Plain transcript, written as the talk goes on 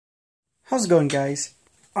How's it going, guys?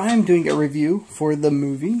 I'm doing a review for the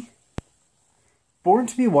movie Born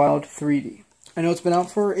to be Wild 3D. I know it's been out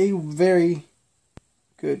for a very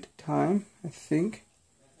good time, I think.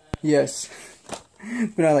 Yes.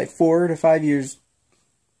 It's been out like 4 to 5 years.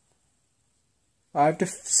 5 to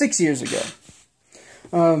 6 years ago.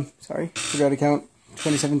 Sorry, forgot to count.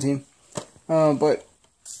 2017. But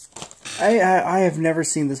I have never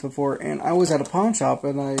seen this before, and I was at a pawn shop,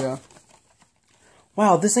 and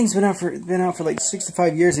wow, this thing's been out for like 6 to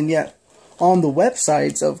 5 years, and yet on the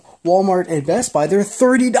websites of Walmart and Best Buy, they're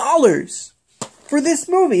 $30 for this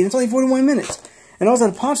movie, and it's only 41 minutes. And I was at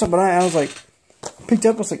a pawn shop, and I was like, picked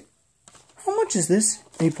up, I was like, how much is this?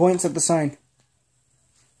 And he points at the sign.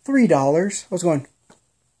 $3. I was going,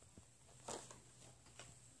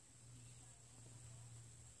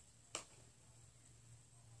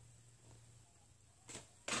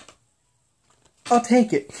 I'll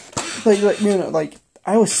take it. Like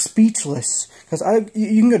I was speechless because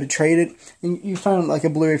you can go to trade it and you find like a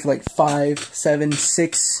Blu-ray for like $5, $7,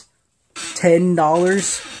 $6,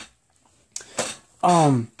 $10.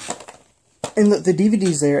 And the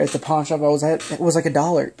DVDs there at the pawn shop I was at, it was like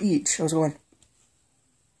 $1 each. I was going,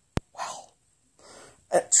 wow.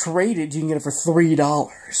 At traded, you can get it for $3.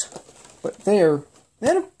 But they had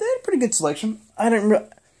a pretty good selection. I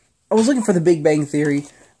was looking for The Big Bang Theory,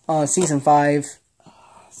 season 5,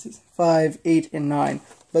 8, and 9.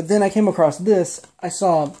 But then I came across this. I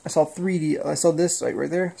saw 3D. I saw this right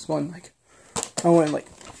there. I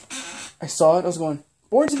saw it. I was going,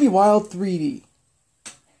 Born to be Wild 3D.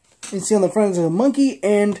 You see on the front there's a monkey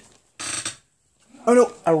and, oh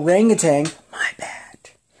no, orangutan. My bad.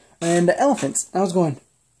 And elephants. And I was going,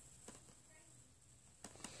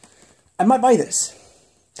 I might buy this.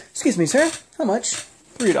 Excuse me, sir. How much?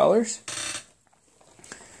 $3.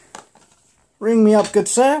 Ring me up, good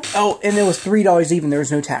sir. Oh, and it was $3 even. There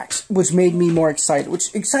was no tax, which made me more excited,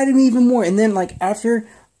 which excited me even more. And then, like, after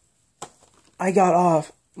I got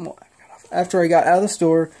out of the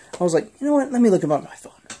store, I was like, you know what? Let me look about my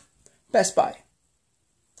phone. Best Buy.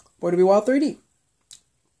 Born to be Wild 3D.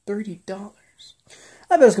 $30.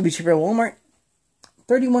 I bet it's gonna be cheaper at Walmart.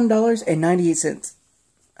 $31.98.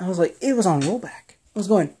 I was like, it was on rollback. I was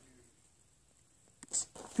going,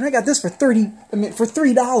 and I got this for $3.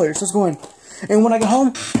 I was going, and when I got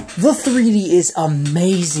home, the 3D is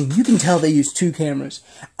amazing. You can tell they use 2 cameras.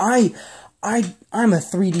 I'm a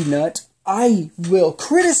 3D nut. I will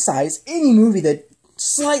criticize any movie that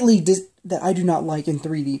that I do not like in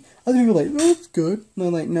 3D. Other people are like, oh, it's good. And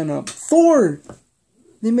I'm like, no. Thor!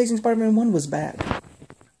 The Amazing Spider-Man 1 was bad.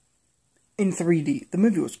 In 3D. The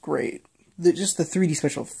movie was great. Just the 3D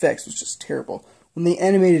special effects was just terrible. When they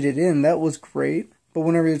animated it in, that was great. But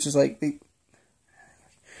whenever it's just like,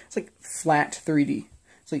 it's like flat 3D.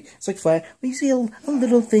 It's like flat. But you see a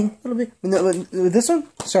little thing, a little bit. With this one,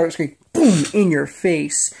 start screen, boom, in your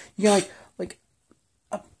face. You got like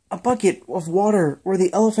a bucket of water where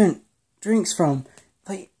the elephant drinks from.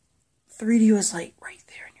 Like 3D was like right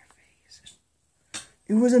there in your face.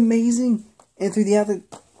 It was amazing. And through the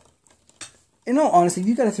in all honesty, if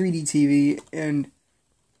you got a 3D TV and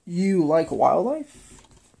you like wildlife.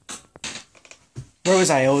 Where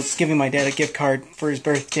was I? I was giving my dad a gift card for his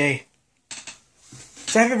birthday.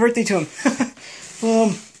 So happy birthday to him.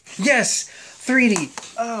 Yes, 3D.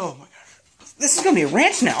 Oh my gosh. This is going to be a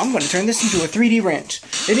rant now. I'm going to turn this into a 3D rant.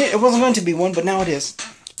 It wasn't going to be one, but now it is.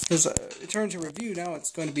 Because it turned to review, now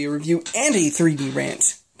it's going to be a review and a 3D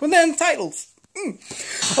rant. But then titles.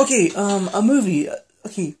 Okay, a movie.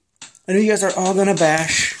 Okay, I know you guys are all going to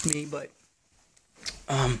bash me, but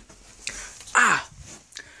I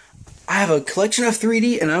have a collection of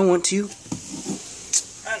 3D, and I'm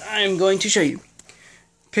going to show you.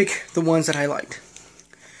 Pick the ones that I liked.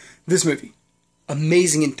 This movie,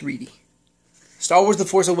 amazing in 3D. Star Wars The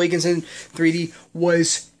Force Awakens in 3D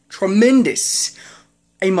was tremendous.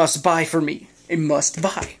 A must-buy for me. A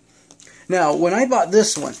must-buy. Now, when I bought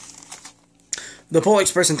this one, The Polar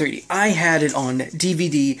Express in 3D, I had it on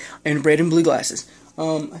DVD and red and blue glasses.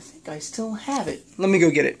 I think I still have it. Let me go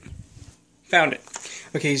get it. Found it.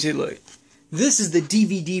 Okay, so look. This is the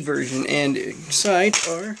DVD version, and inside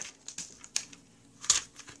are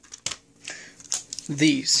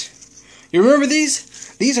these. You remember these?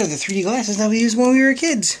 These are the 3D glasses that we used when we were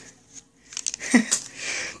kids.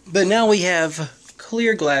 But now we have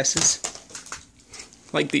clear glasses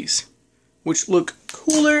like these, which look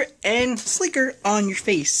cooler and sleeker on your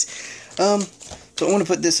face. So I want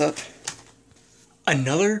to put this up.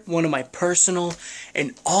 Another one of my personal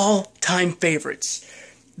and all-time favorites.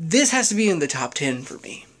 This has to be in the top 10 for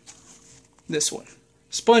me. This one.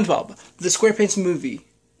 SpongeBob, the SquarePants movie.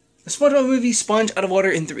 The SpongeBob movie, Sponge Out of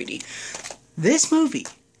Water in 3D. This movie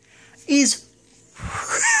is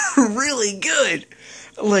really good.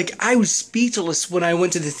 Like, I was speechless when I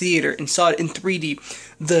went to the theater and saw it in 3D.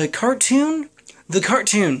 The cartoon,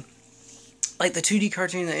 like the 2D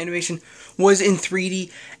cartoon, the animation, was in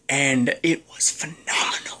 3D, and it was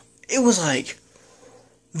phenomenal. It was like,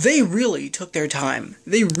 they really took their time.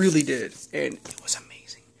 They really did, and it was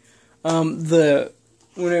amazing.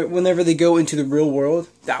 Whenever they go into the real world,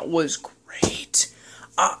 that was great.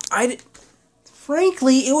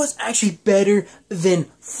 Frankly, it was actually better than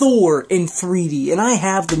Thor in 3D, and I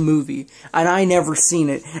have the movie, and I never seen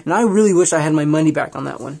it, and I really wish I had my money back on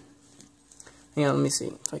that one. Hang on, let me see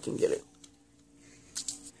if I can get it.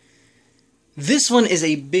 This one is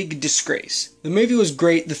a big disgrace. The movie was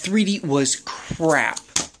great, the 3D was crap.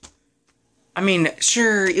 I mean,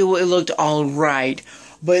 sure, it looked alright,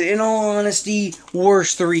 but in all honesty,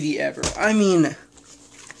 worst 3D ever. I mean,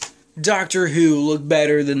 Doctor Who looked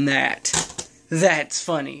better than that. That's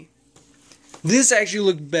funny. This actually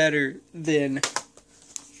looked better than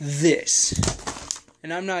this.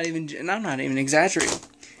 And I'm not even exaggerating.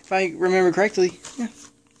 If I remember correctly, yeah.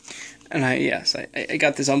 And I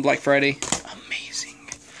got this on Black Friday. Amazing.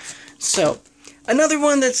 So, another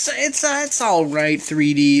one it's all right.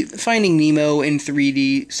 3D. Finding Nemo in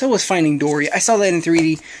 3D. So was Finding Dory. I saw that in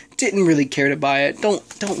 3D. Didn't really care to buy it. Don't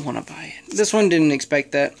want to buy it. This one didn't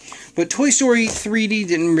expect that. But Toy Story 3D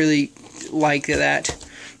didn't really like that.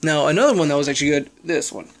 Now another one that was actually good.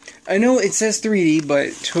 This one. I know it says 3D,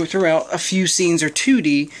 but throughout a few scenes are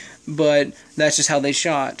 2D. But that's just how they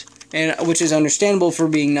shot, and which is understandable for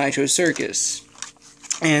being Nitro Circus.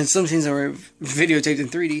 And some scenes that were videotaped in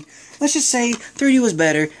 3D. Let's just say 3D was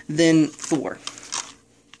better than Thor.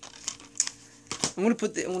 I'm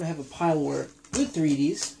gonna have a pile where good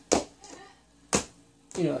 3Ds,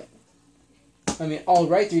 you know, I mean all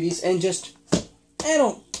right 3Ds, and just I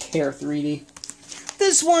don't care 3D.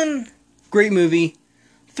 This one, great movie.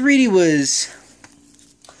 3D was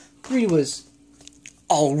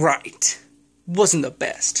all right. Wasn't the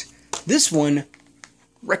best. This one,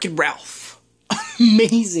 Wreck-It Ralph.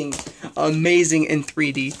 Amazing. Amazing in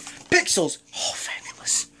 3D. Pixels. Oh,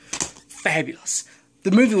 fabulous. Fabulous.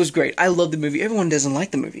 The movie was great. I love the movie. Everyone doesn't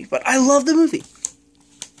like the movie, but I love the movie.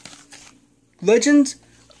 Legend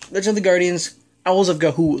of the Guardians, Owls of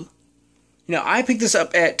Ga'Hoole. Now, I picked this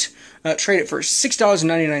up at Trade It for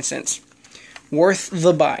 $6.99. Worth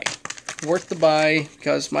the buy. Worth the buy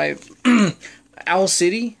because my Owl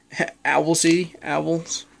City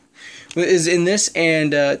Owls is in this,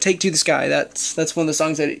 and Take to the Sky. That's one of the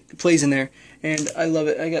songs that it plays in there, and I love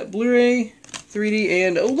it. I got Blu-ray, 3D,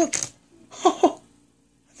 and oh look, I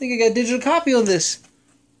think I got a digital copy of this.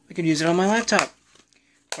 I could use it on my laptop,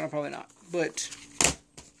 but I'm probably not. But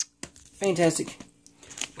fantastic.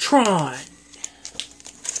 Tron.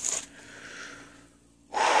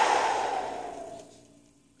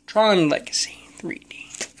 Tron Legacy 3D.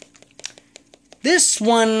 This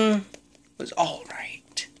one was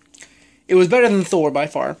alright. It was better than Thor by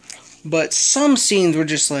far, but some scenes were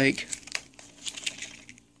just like...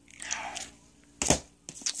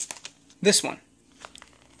 This one.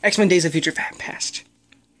 X-Men Days of Future Past.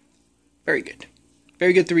 Very good.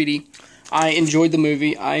 Very good 3D. I enjoyed the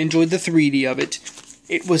movie. I enjoyed the 3D of it.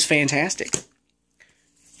 It was fantastic.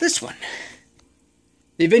 This one.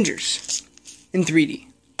 The Avengers in 3D.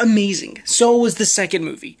 Amazing. So was the second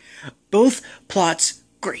movie. Both plots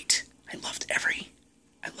great. I loved it.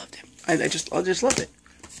 I just loved it.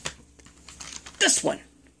 This one.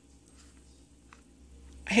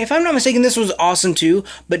 If I'm not mistaken, this was awesome too,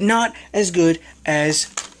 but not as good as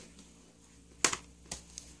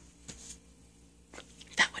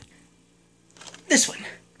that one. This one.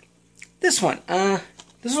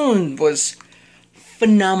 This one was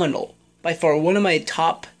phenomenal. By far one of my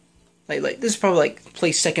top, like this is probably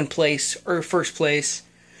like second place or first place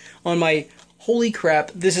on my holy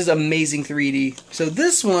crap, this is amazing 3D. So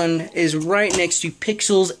this one is right next to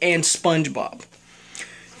Pixels and SpongeBob.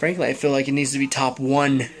 Frankly, I feel like it needs to be top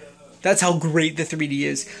 1. That's how great the 3D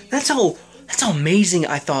is. That's how amazing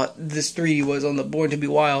I thought this 3D was on the Born to Be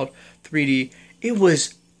Wild 3D. It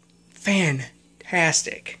was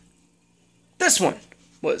fantastic. This one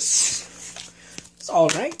was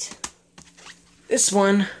alright. This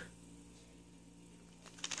one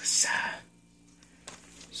was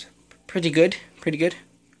pretty good. You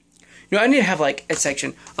know, I need to have like a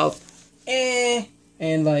section of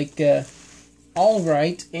and like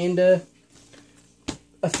alright and a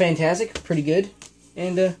fantastic, pretty good,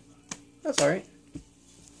 and that's alright.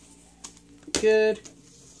 Good.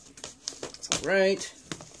 It's alright.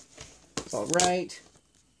 It's alright.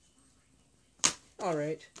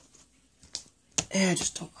 Alright. I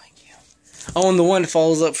just don't like you. Oh, and the one that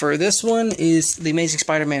follows up for this one is The Amazing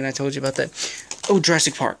Spider-Man. I told you about that. Oh,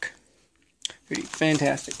 Jurassic Park. Pretty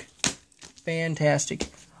fantastic. Fantastic.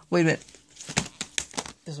 Wait a minute.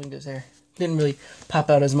 This one goes there. Didn't really pop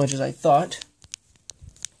out as much as I thought.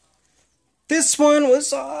 This one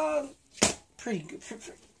was pretty good.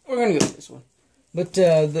 We're gonna go with this one. But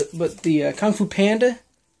the Kung Fu Panda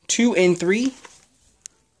 2 and 3,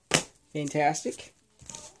 fantastic.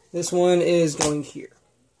 This one is going here.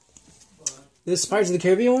 This Pirates of the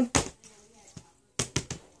Caribbean one,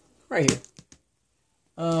 right here.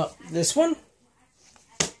 This one,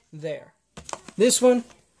 there. This one,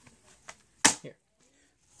 here.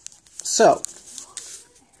 So,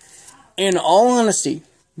 in all honesty,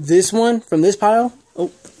 this one from this pile,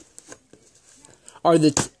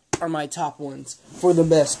 are my top ones for the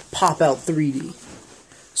best pop-out 3D.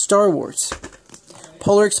 Star Wars,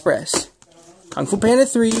 Polar Express, Kung Fu Panda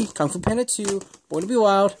 3, Kung Fu Panda 2, Born to Be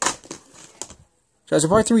Wild, Jurassic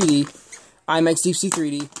Park 3D, IMAX Deep Sea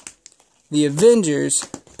 3D, The Avengers,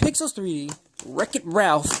 Pixels 3D, Wreck-It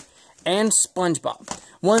Ralph, and SpongeBob.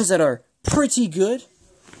 Ones that are pretty good,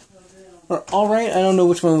 or alright, I don't know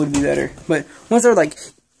which one would be better, but ones that are like,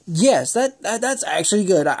 yes, that's actually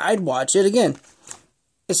good, I'd watch it again.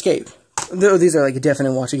 Escape. These are like a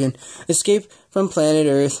definite watch again. Escape from Planet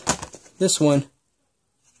Earth. This one,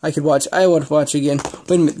 I would watch again.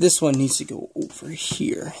 Wait a minute, this one needs to go over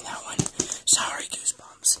here. That one. Sorry,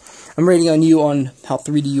 Goosebumps. I'm rating on you on how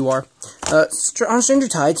 3D you are. On Stranger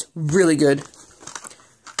Tides, really good.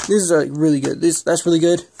 These are really good. That's really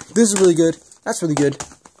good. This is really good. That's really good.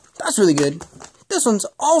 That's really good. This one's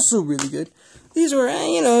also really good. These were,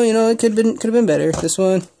 it could have been better. This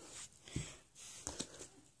one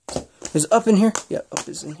is Up in here. Yeah, Up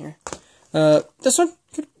is in here. This one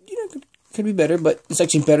could be better, but it's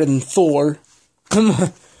actually better than 4. Come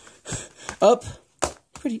on. Up,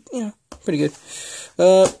 pretty good.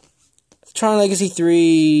 Tron Legacy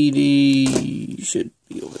 3D should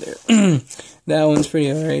be over there. That one's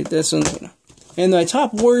pretty alright. This one's, And my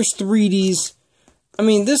top worst 3Ds, I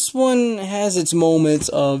mean, this one has its moments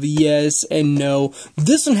of yes and no.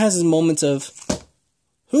 This one has its moments of,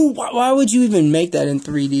 why would you even make that in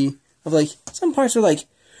 3D? Of like, some parts are like,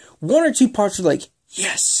 1 or 2 parts are like,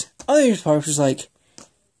 yes. Other parts are like,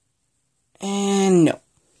 and no.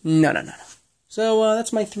 No. So,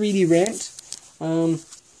 that's my 3D rant.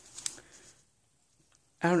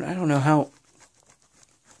 I don't know how,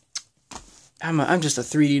 I'm just a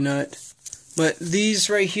 3D nut. But these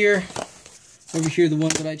right here, over here, the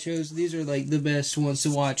ones that I chose, these are like the best ones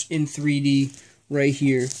to watch in 3D right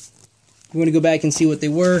here. If you want to go back and see what they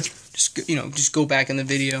were, just go back in the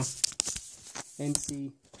video and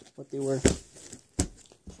see what they were.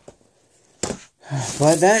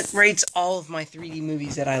 But that rates all of my 3D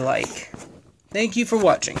movies that I like. Thank you for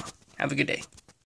watching. Have a good day.